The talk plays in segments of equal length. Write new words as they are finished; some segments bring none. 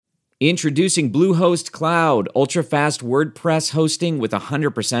Introducing Bluehost Cloud, ultra-fast WordPress hosting with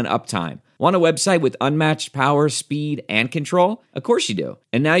 100% uptime. Want a website with unmatched power, speed, and control? Of course you do.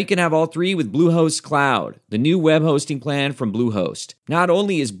 And now you can have all three with Bluehost Cloud, the new web hosting plan from Bluehost. Not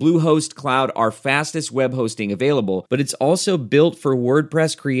only is Bluehost Cloud our fastest web hosting available, but it's also built for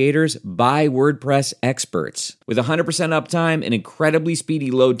WordPress creators by WordPress experts. With 100% uptime and incredibly speedy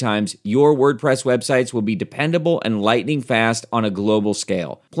load times, your WordPress websites will be dependable and lightning fast on a global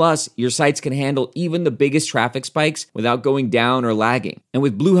scale. Plus, your sites can handle even the biggest traffic spikes without going down or lagging. And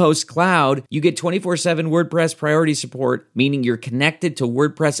with Bluehost Cloud, you get 24/7 WordPress priority support, meaning you're connected to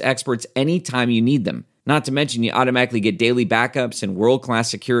WordPress experts anytime you need them. Not to mention, you automatically get daily backups and world-class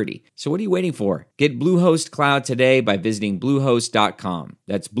security. So what are you waiting for? Get Bluehost Cloud today by visiting Bluehost.com.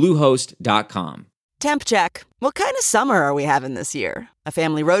 That's Bluehost.com. Temp check. What kind of summer are we having this year? A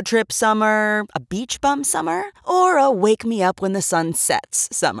family road trip summer? A beach bum summer? Or a wake me up when the sun sets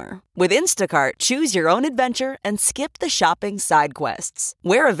summer? With Instacart, choose your own adventure and skip the shopping side quests.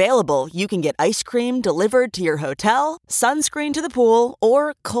 Where available, you can get ice cream delivered to your hotel, sunscreen to the pool,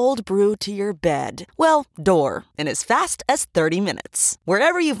 or cold brew to your bed. Well, door, in as fast as 30 minutes.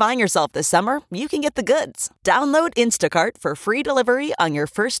 Wherever you find yourself this summer, you can get the goods. Download Instacart for free delivery on your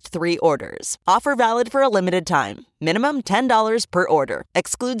first 3 orders. Offer valid for a limited time. Minimum $10 per order.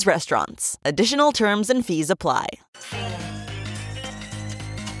 Excludes restaurants. Additional terms and fees apply.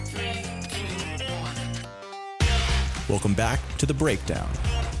 Welcome back to The Breakdown,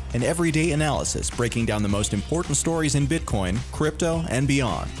 an everyday analysis breaking down the most important stories in Bitcoin, crypto, and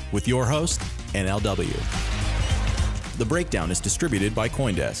beyond, with your host, NLW. The Breakdown is distributed by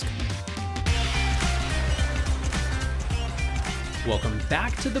CoinDesk. Welcome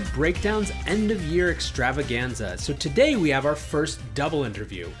back to the Breakdown's end-of-year extravaganza. So today we have our first double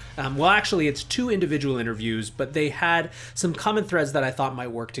interview. Well, actually, it's 2 individual interviews, but they had some common threads that I thought might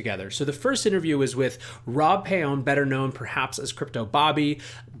work together. So the first interview was with Rob Paone, better known perhaps as Crypto Bobby,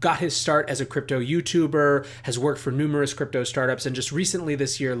 got his start as a crypto YouTuber, has worked for numerous crypto startups, and just recently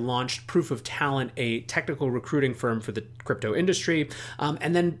this year launched Proof of Talent, a technical recruiting firm for the crypto industry.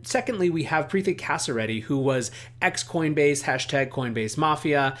 And then secondly, we have Preethi Kasireddy, who was ex-Coinbase, #Coinbase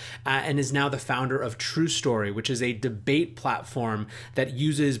Mafia, and is now the founder of True Story, which is a debate platform that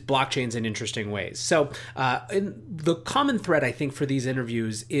uses blockchains in interesting ways. So the common thread, I think, for these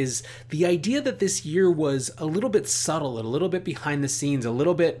interviews is the idea that this year was a little bit subtle, a little bit behind the scenes, a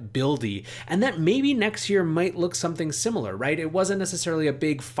little bit buildy, and that maybe next year might look something similar, right? It wasn't necessarily a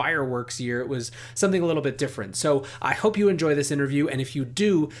big fireworks year. It was something a little bit different. So I hope you enjoy this interview, and if you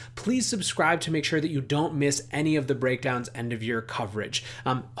do, please subscribe to make sure that you don't miss any of the Breakdown's end of year coverage.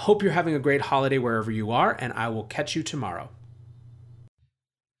 Hope you're having a great holiday wherever you are, and I will catch you tomorrow.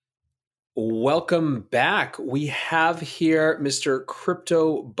 Welcome back. We have here Mr.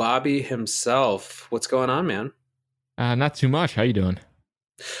 Crypto Bobby himself. What's going on, man? Not too much. How you doing?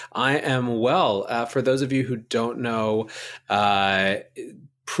 I am well. For those of you who don't know,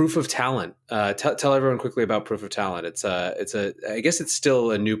 Proof of Talent. Tell everyone quickly about Proof of Talent. I guess it's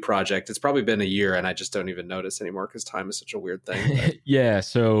still a new project. It's probably been a year, and I just don't even notice anymore because time is such a weird thing. Yeah.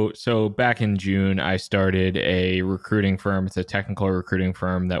 So back in June, I started a recruiting firm. It's a technical recruiting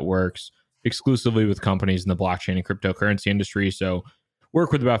firm that works exclusively with companies in the blockchain and cryptocurrency industry. So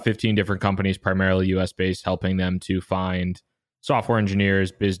work with about 15 different companies, primarily US based, helping them to find software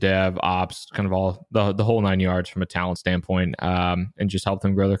engineers, biz dev, ops, kind of all the whole 9 yards from a talent standpoint, and just help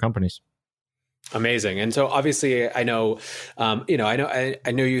them grow their companies. Amazing. And so obviously I know, I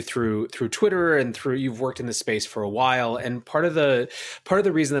know you through Twitter and you've worked in this space for a while. And part of the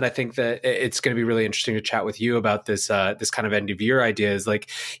reason that I think that it's going to be really interesting to chat with you about this kind of end of year idea is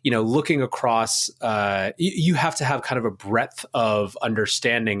looking across, you have to have kind of a breadth of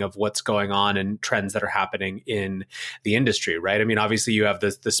understanding of what's going on and trends that are happening in the industry, right? I mean, obviously you have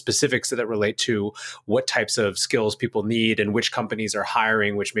the specifics that relate to what types of skills people need and which companies are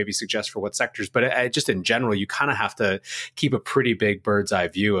hiring, which maybe suggest for what sectors. But just in general, you kind of have to keep a pretty big bird's eye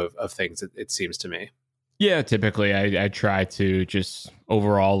view of things, it seems to me. Yeah, typically I try to just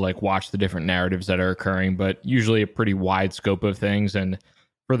overall watch the different narratives that are occurring, but usually a pretty wide scope of things. And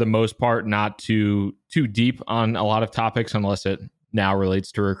for the most part, not too deep on a lot of topics unless it now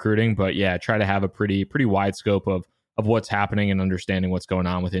relates to recruiting. But yeah, try to have a pretty wide scope of what's happening and understanding what's going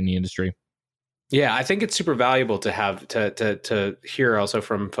on within the industry. Yeah, I think it's super valuable to have to hear also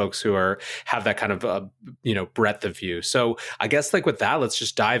from folks who have that kind of breadth of view. So I guess with that, let's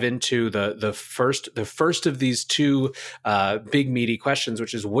just dive into the first of these 2 big meaty questions,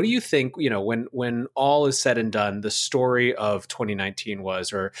 which is, what do you think when all is said and done, the story of 2019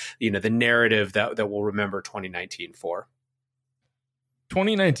 was, or the narrative that we'll remember 2019 for?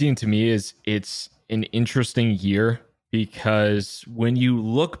 2019 to me it's an interesting year because when you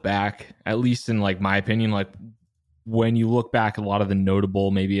look back, at least in like my opinion, like when you look back at a lot of the notable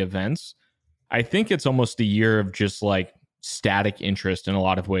maybe events, I think it's almost a year of just like static interest in a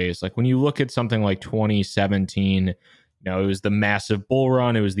lot of ways. Like when you look at something like 2017, it was the massive bull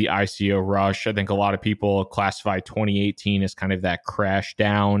run, it was the ICO rush. I think a lot of people classify 2018 as kind of that crash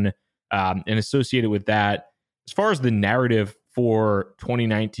down, and associated with that. As far as the narrative for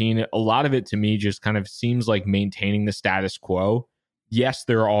 2019, a lot of it to me just kind of seems like maintaining the status quo. Yes,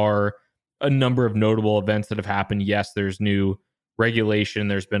 there are a number of notable events that have happened. Yes, there's new regulation.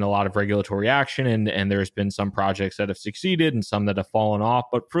 There's been a lot of regulatory action, and there's been some projects that have succeeded and some that have fallen off.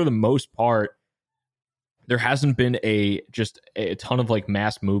 But for the most part, there hasn't been a ton of like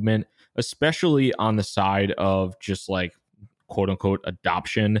mass movement, especially on the side of just like quote unquote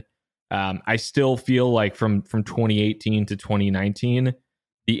adoption. I still feel like from 2018 to 2019,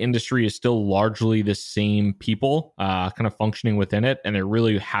 the industry is still largely the same people kind of functioning within it. And there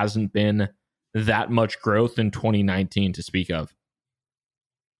really hasn't been that much growth in 2019 to speak of.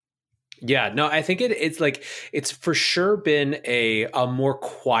 Yeah, no, I think it's for sure been a more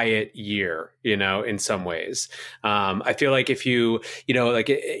quiet year, in some ways. I feel like if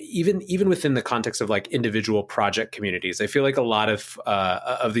even within the context of like individual project communities, I feel like a lot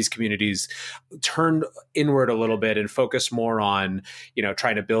of these communities turned inward a little bit and focused more on,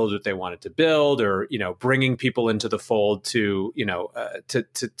 trying to build what they wanted to build, or, bringing people into the fold to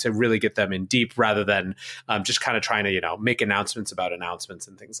really get them in deep, rather than just kind of trying to, make announcements about announcements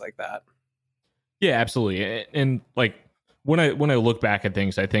and things like that. Yeah, absolutely. And like when I look back at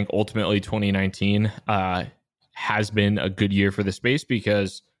things, I think ultimately 2019 has been a good year for the space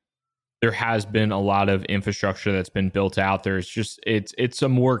because there has been a lot of infrastructure that's been built out. There's just it's a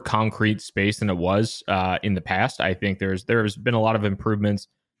more concrete space than it was in the past. I think there's been a lot of improvements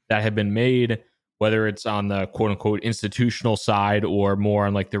that have been made, whether it's on the quote unquote institutional side or more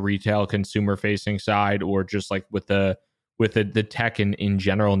on like the retail consumer facing side, or just like with the tech in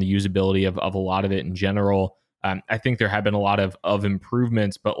general and the usability of a lot of it in general. I think there have been a lot of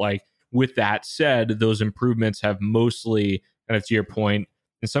improvements, but like with that said, those improvements have mostly, kind of to your point,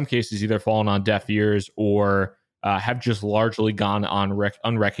 in some cases either fallen on deaf ears or have just largely gone on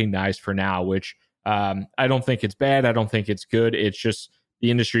unrecognized for now, which I don't think it's bad. I don't think it's good. It's just the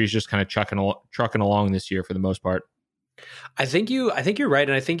industry is just kind of trucking along this year for the most part. I think you're right.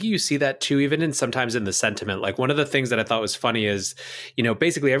 And I think you see that too, even sometimes in the sentiment. Like one of the things that I thought was funny is,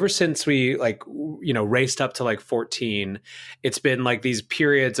 basically ever since we raced up to like 14, it's been like these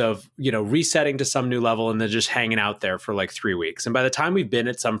periods of, resetting to some new level and then just hanging out there for like 3 weeks. And by the time we've been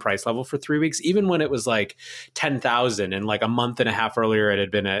at some price level for 3 weeks, even when it was like 10,000 and like a month and a half earlier, it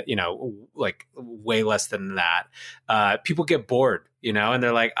had been at, like way less than that, people get bored. And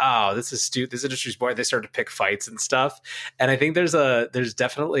they're like, oh, this is stupid. This industry's boring. They start to pick fights and stuff. And I think there's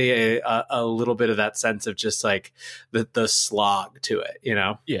definitely a little bit of that sense of just like the slog to it,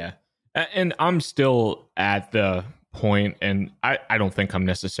 Yeah. And I'm still at the point, and I don't think I'm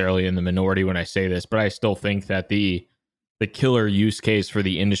necessarily in the minority when I say this, but I still think that the killer use case for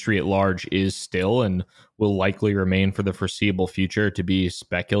the industry at large is still and will likely remain for the foreseeable future to be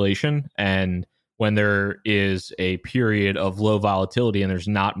speculation. And when there is a period of low volatility and there's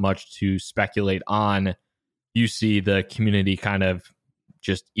not much to speculate on, you see the community kind of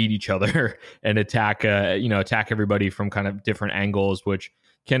just eat each other and attack everybody from kind of different angles, which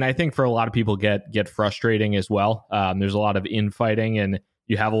can, I think, for a lot of people get frustrating as well. There's a lot of infighting, and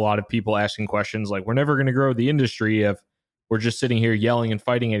you have a lot of people asking questions like, we're never going to grow the industry if we're just sitting here yelling and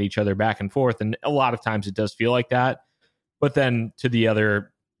fighting at each other back and forth. And a lot of times it does feel like that. But then to the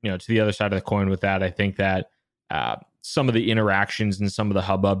other side of the coin with that, I think that some of the interactions and some of the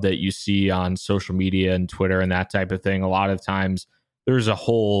hubbub that you see on social media and Twitter and that type of thing, a lot of times there's a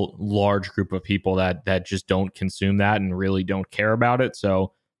whole large group of people that just don't consume that and really don't care about it.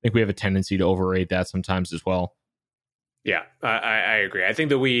 So I think we have a tendency to overrate that sometimes as well. Yeah, I agree. I think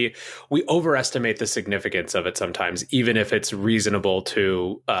that we overestimate the significance of it sometimes, even if it's reasonable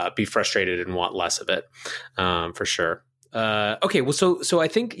to be frustrated and want less of it, for sure. Okay, well, so I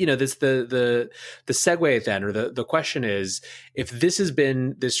think this the segue then, or the question is, if this has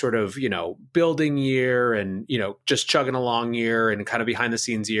been this sort of building year and just chugging along year and kind of behind the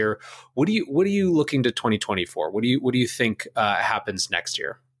scenes year, what are you looking to 2024? What do you think happens next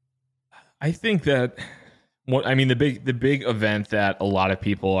year? I think that the big event that a lot of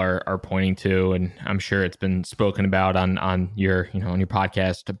people are pointing to, and I'm sure it's been spoken about on your on your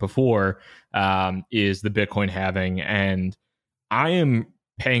podcast before, is the Bitcoin halving. And I am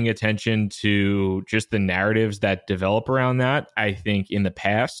paying attention to just the narratives that develop around that. I think in the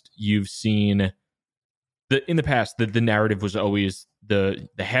past, you've seen the narrative was always the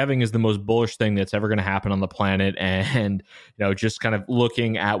halving is the most bullish thing that's ever going to happen on the planet. And, just kind of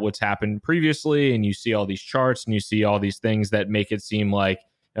looking at what's happened previously, and you see all these charts and you see all these things that make it seem like,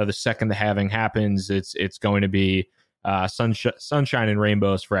 the second the halving happens, it's going to be sunshine and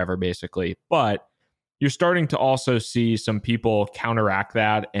rainbows forever, basically. But you're starting to also see some people counteract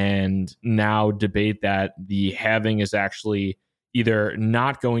that and now debate that the halving is actually either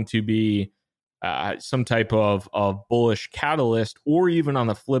not going to be some type of bullish catalyst, or even on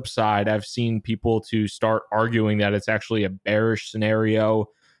the flip side, I've seen people to start arguing that it's actually a bearish scenario.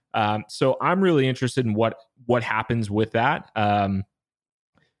 So I'm really interested in what happens with that.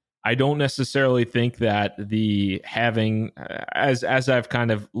 I don't necessarily think that the halving, as I've kind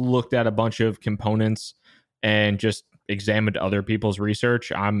of looked at a bunch of components and just examined other people's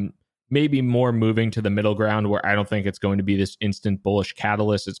research, I'm maybe more moving to the middle ground where I don't think it's going to be this instant bullish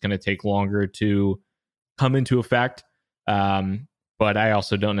catalyst. It's going to take longer to come into effect. But I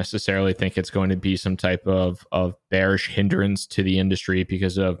also don't necessarily think it's going to be some type of bearish hindrance to the industry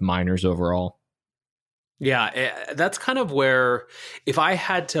because of miners overall. Yeah, that's kind of where, if I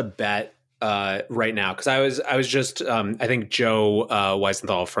had to bet right now, because I was just I think Joe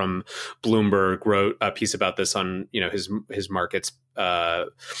Weisenthal from Bloomberg wrote a piece about this on his markets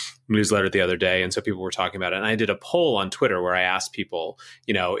newsletter the other day, and so people were talking about it. And I did a poll on Twitter where I asked people,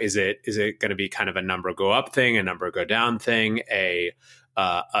 is it going to be kind of a number go up thing, a number go down thing,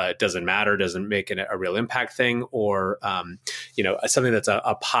 it doesn't matter, doesn't make a real impact thing, or something that's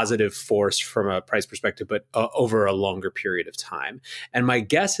a positive force from a price perspective, but over a longer period of time. And my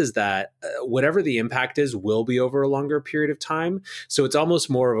guess is that whatever the impact is will be over a longer period of time. So it's almost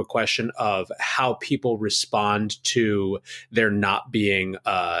more of a question of how people respond to there not being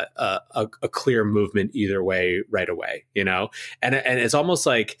a clear movement either way right away, and it's almost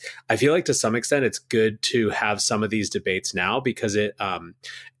like, I feel like to some extent it's good to have some of these debates now, because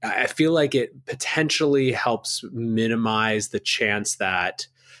I feel like it potentially helps minimize the chance that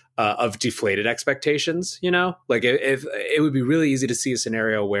of deflated expectations. Like if it would be really easy to see a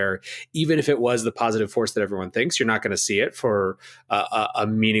scenario where even if it was the positive force that everyone thinks, you're not going to see it for a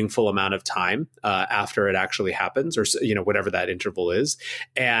meaningful amount of time after it actually happens, or whatever that interval is.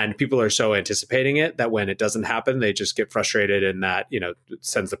 And people are so anticipating it that when it doesn't happen, they just get frustrated, and that it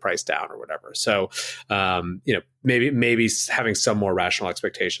sends the price down or whatever. So maybe having some more rational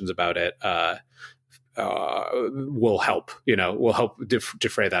expectations about it will help,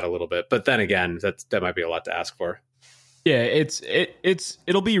 defray that a little bit. But then again, that might be a lot to ask for. Yeah,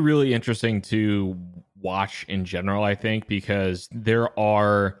 it'll be really interesting to watch in general, I think, because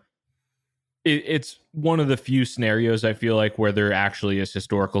it's one of the few scenarios I feel like where there actually is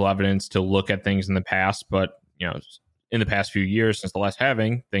historical evidence to look at things in the past. But in the past few years since the last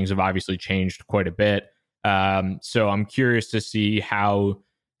halving, things have obviously changed quite a bit. So I'm curious to see how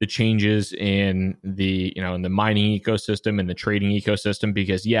the changes in the in the mining ecosystem and the trading ecosystem,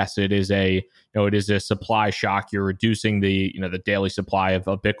 because yes, it is a supply shock. You're reducing the daily supply of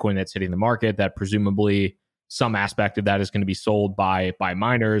Bitcoin that's hitting the market. That presumably some aspect of that is going to be sold by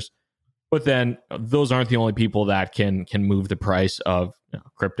miners. But then those aren't the only people that can move the price of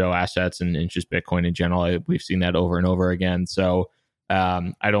crypto assets and just Bitcoin in general. We've seen that over and over again. So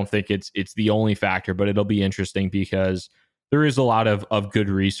I don't think it's the only factor, but it'll be interesting because there is a lot of good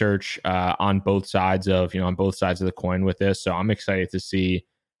research on both sides of the coin with this. So I'm excited to see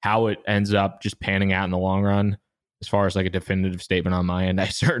how it ends up just panning out in the long run. As far as like a definitive statement on my end, I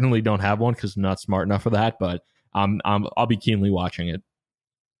certainly don't have one because I'm not smart enough for that. But I'll be keenly watching it.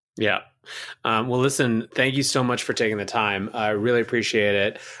 Yeah. Well, listen, thank you so much for taking the time. I really appreciate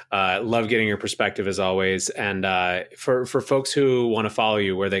it. Love getting your perspective as always. And for folks who want to follow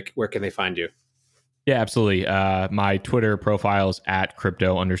you, where can they find you? Yeah, absolutely. My Twitter profile is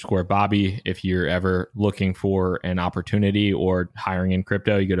 @crypto_Bobby. If you're ever looking for an opportunity or hiring in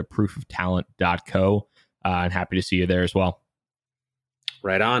crypto, you go to proofoftalent.co. And happy to see you there as well.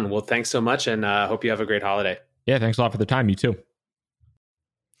 Right on. Well, thanks so much, and hope you have a great holiday. Yeah, thanks a lot for the time. You too.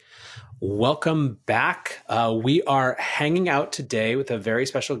 Welcome back. We are hanging out today with a very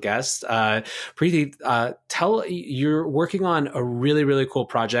special guest. Preethi, you're working on a really, really cool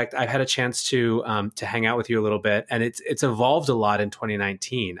project. I've had a chance to hang out with you a little bit, and it's evolved a lot in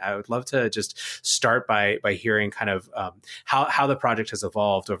 2019. I would love to just start by hearing kind of how the project has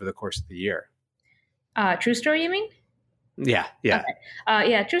evolved over the course of the year. True Story, you mean? Yeah.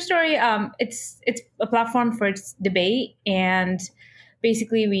 Okay. True Story. It's a platform for debate, and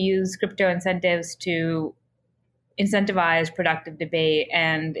basically we use crypto incentives to incentivize productive debate.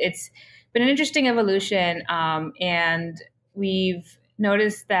 And it's been an interesting evolution. And we've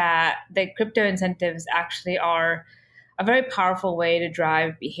noticed that the crypto incentives actually are a very powerful way to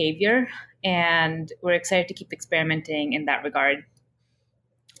drive behavior. And we're excited to keep experimenting in that regard.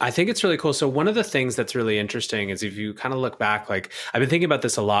 I think it's really cool. So one of the things that's really interesting is if you kind of look back, like I've been thinking about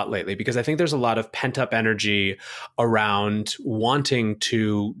this a lot lately, because I think there's a lot of pent up energy around wanting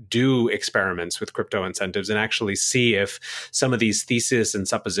to do experiments with crypto incentives and actually see if some of these theses and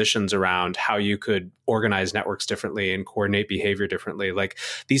suppositions around how you could organize networks differently and coordinate behavior differently, like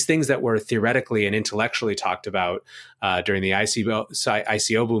these things that were theoretically and intellectually talked about during the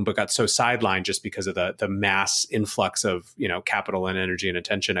ICO boom, but got so sidelined just because of the mass influx of capital and energy and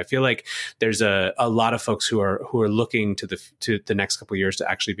attention. I feel like there's a lot of folks who are looking to the next couple of years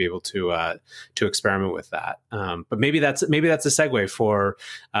to actually be able to experiment with that. But maybe that's a segue for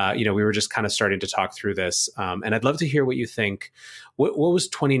we were just kind of starting to talk through this, and I'd love to hear what you think. What was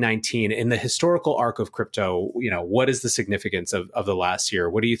 2019 in the historical arc of crypto? What is the significance of the last year?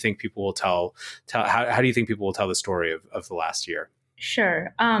 What do you think people will tell? How do you think people will tell the story of the last year?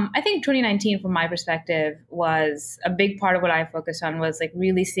 Sure. I think 2019, from my perspective, was a big part of what I focused on, was like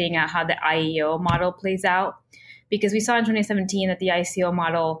really seeing out how the IEO model plays out. Because we saw in 2017 that the ICO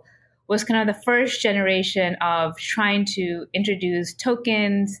model was kind of the first generation of trying to introduce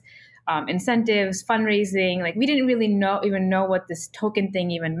tokens, incentives, fundraising. Like we didn't really even know what this token thing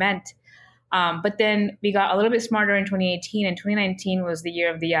even meant. But then we got a little bit smarter in 2018, and 2019 was the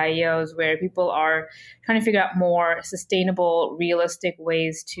year of the IEOs, where people are trying to figure out more sustainable, realistic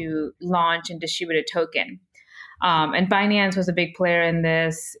ways to launch and distribute a token. And Binance was a big player in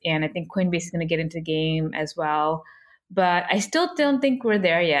this, and I think Coinbase is going to get into the game as well. But I still don't think we're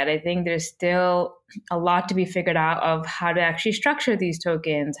there yet. I think there's still a lot to be figured out of how to actually structure these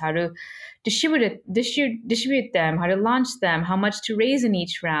tokens, how to distribute them, how to launch them, how much to raise in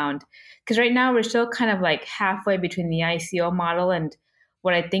each round. Because right now we're still kind of like halfway between the ICO model and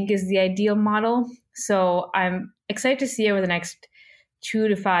what I think is the ideal model. So I'm excited to see over the next 2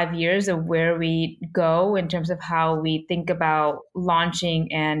 to 5 years of where we go in terms of how we think about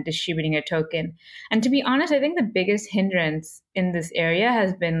launching and distributing a token. And to be honest, I think the biggest hindrance in this area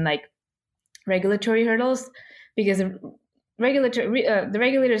has been like regulatory hurdles, because the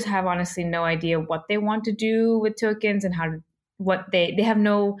regulators have honestly no idea what they want to do with tokens and they have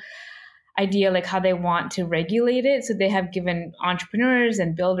no idea like how they want to regulate it. So they have given entrepreneurs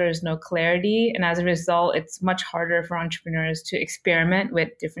and builders no clarity. And as a result, it's much harder for entrepreneurs to experiment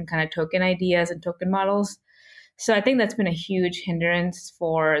with different kind of token ideas and token models. So I think that's been a huge hindrance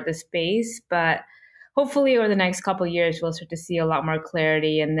for the space. But hopefully over the next couple of years, we'll start to see a lot more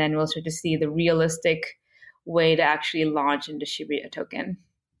clarity, and then we'll start to see the realistic way to actually launch and distribute a token.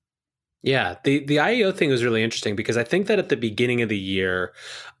 Yeah, the IEO thing was really interesting, because I think that at the beginning of the year,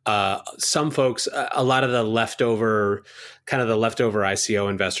 some folks, a lot of the leftover ICO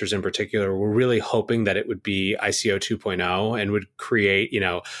investors in particular, were really hoping that it would be ICO 2.0 and would create,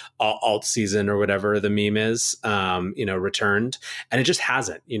 alt season or whatever the meme is, returned. And it just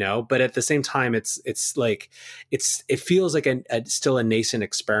hasn't, but at the same time, it feels like still a nascent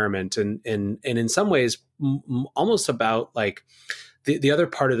experiment. And in some ways, almost about like, the other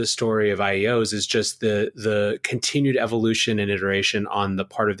part of the story of IEOs is just the continued evolution and iteration on the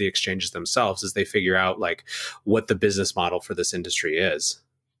part of the exchanges themselves as they figure out like what the business model for this industry is.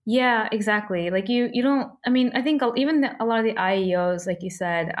 Yeah, exactly. Like I think even a lot of the IEOs, like you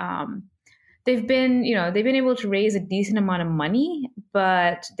said, they've been able to raise a decent amount of money,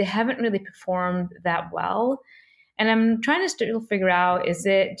 but they haven't really performed that well. And I'm trying to still figure out, is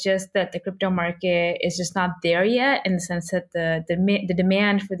it just that the crypto market is just not there yet, in the sense that the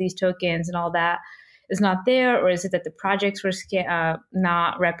demand for these tokens and all that is not there? Or is it that the projects were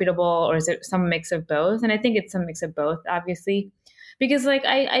not reputable? Or is it some mix of both? And I think it's some mix of both, obviously. Because like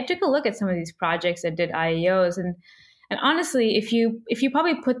I took a look at some of these projects that did IEOs. And honestly, if you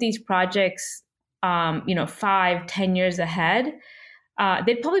probably put these projects 5-10 years ahead,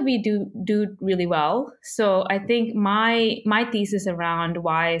 they'd probably do really well. So I think my thesis around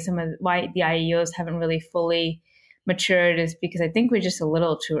why the IEOs haven't really fully matured is because I think we're just a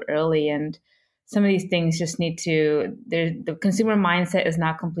little too early, and some of these things just need to. The consumer mindset is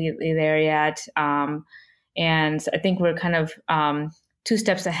not completely there yet, and I think we're kind of 2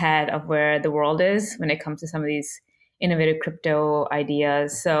 steps ahead of where the world is when it comes to some of these innovative crypto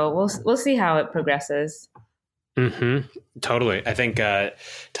ideas. So we'll see how it progresses. Mm-hmm. Totally. I think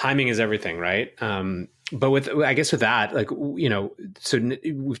timing is everything, right? But with that, like, so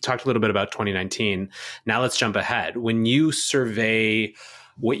we've talked a little bit about 2019. Now let's jump ahead. When you survey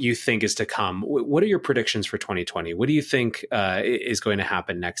what you think is to come. What are your predictions for 2020? What do you think is going to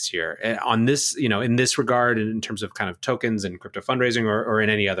happen next year on this, in this regard, in terms of kind of tokens and crypto fundraising, or in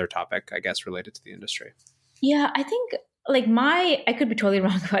any other topic, I guess, related to the industry? Yeah, I think I could be totally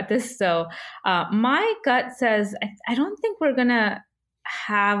wrong about this. So my gut says, I don't think we're going to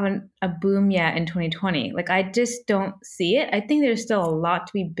have a boom yet in 2020. I just don't see it. I think there's still a lot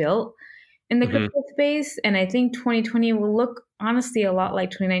to be built in the crypto space. And I think 2020 will look honestly a lot like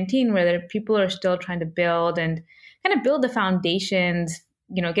 2019, where people are still trying to build and kind of build the foundations,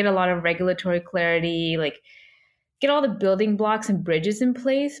 get a lot of regulatory clarity, get all the building blocks and bridges in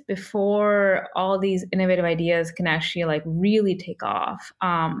place before all these innovative ideas can actually really take off.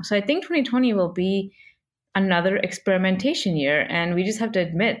 So I think 2020 will be another experimentation year. And we just have to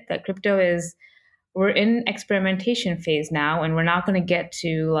admit that we're in experimentation phase now, and we're not going to get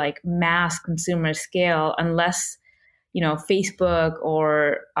to mass consumer scale unless, Facebook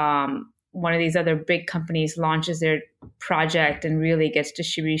or one of these other big companies launches their project and really gets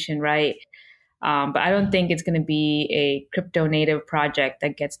distribution right. But I don't think it's going to be a crypto native project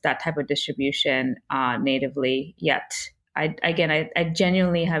that gets that type of distribution natively yet. I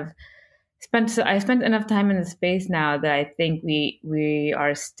genuinely have I spent enough time in the space now that I think we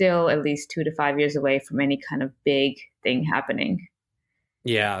are still at least 2 to 5 years away from any kind of big thing happening.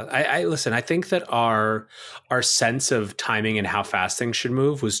 Yeah, I listen, I think that our sense of timing and how fast things should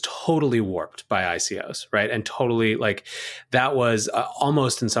move was totally warped by ICOs, right? And totally that was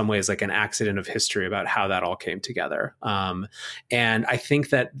almost in some ways like an accident of history about how that all came together. And I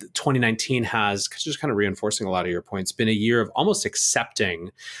think that 2019 has, just kind of reinforcing a lot of your points, been a year of almost accepting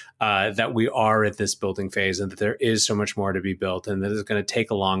that we are at this building phase and that there is so much more to be built and that it's going to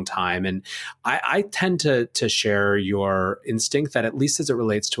take a long time. And I tend to share your instinct that, at least as it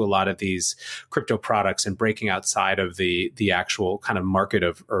relates to a lot of these crypto products and breaking outside of the actual kind of market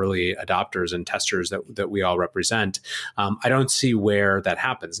of early adopters and testers that we all represent, I don't see where that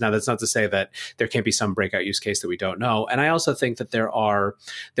happens. Now, that's not to say that there can't be some breakout use case that we don't know. And I also think that there are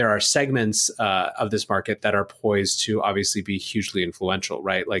segments of this market that are poised to obviously be hugely influential,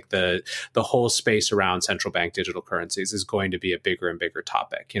 right? The whole space around central bank digital currencies is going to be a bigger and bigger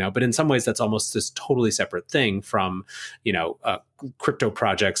topic, but in some ways that's almost this totally separate thing from, crypto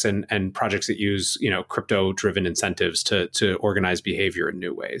projects and projects that use, crypto driven incentives to organize behavior in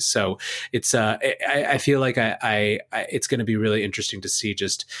new ways. So it's, I feel like it's going to be really interesting to see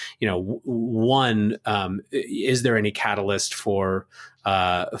just, one, is there any catalyst for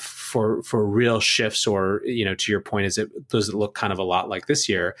real shifts, or to your point, does it look kind of a lot like this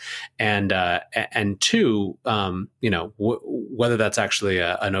year, and two, whether that's actually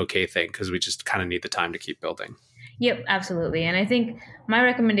an okay thing, because we just kind of need the time to keep building. Yep, absolutely. And I think my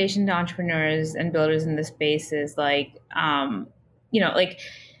recommendation to entrepreneurs and builders in this space is a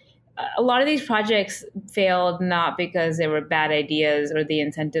lot of these projects failed not because they were bad ideas or the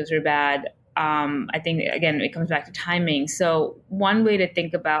incentives were bad. I think, again, it comes back to timing. So one way to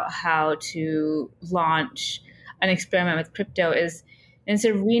think about how to launch an experiment with crypto is,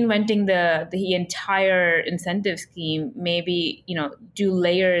 instead of reinventing the entire incentive scheme, maybe, do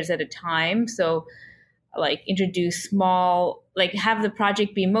layers at a time. So introduce small, have the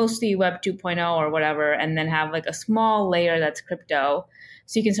project be mostly Web 2.0 or whatever, and then have a small layer that's crypto.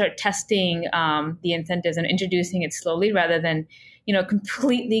 So you can start testing the incentives and introducing it slowly rather than,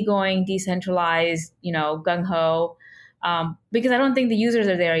 completely going decentralized, gung-ho. Because I don't think the users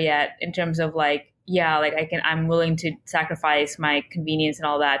are there yet in terms of I'm willing to sacrifice my convenience and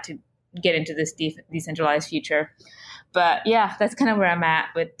all that to get into this decentralized future. But yeah, that's kind of where I'm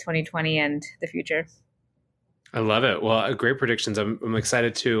at with 2020 and the future. I love it. Well, great predictions. I'm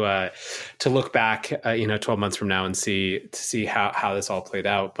excited to look back, 12 months from now and see how this all played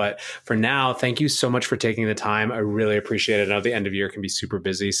out. But for now, thank you so much for taking the time. I really appreciate it. I know the end of year can be super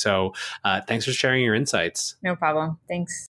busy. So thanks for sharing your insights. No problem. Thanks.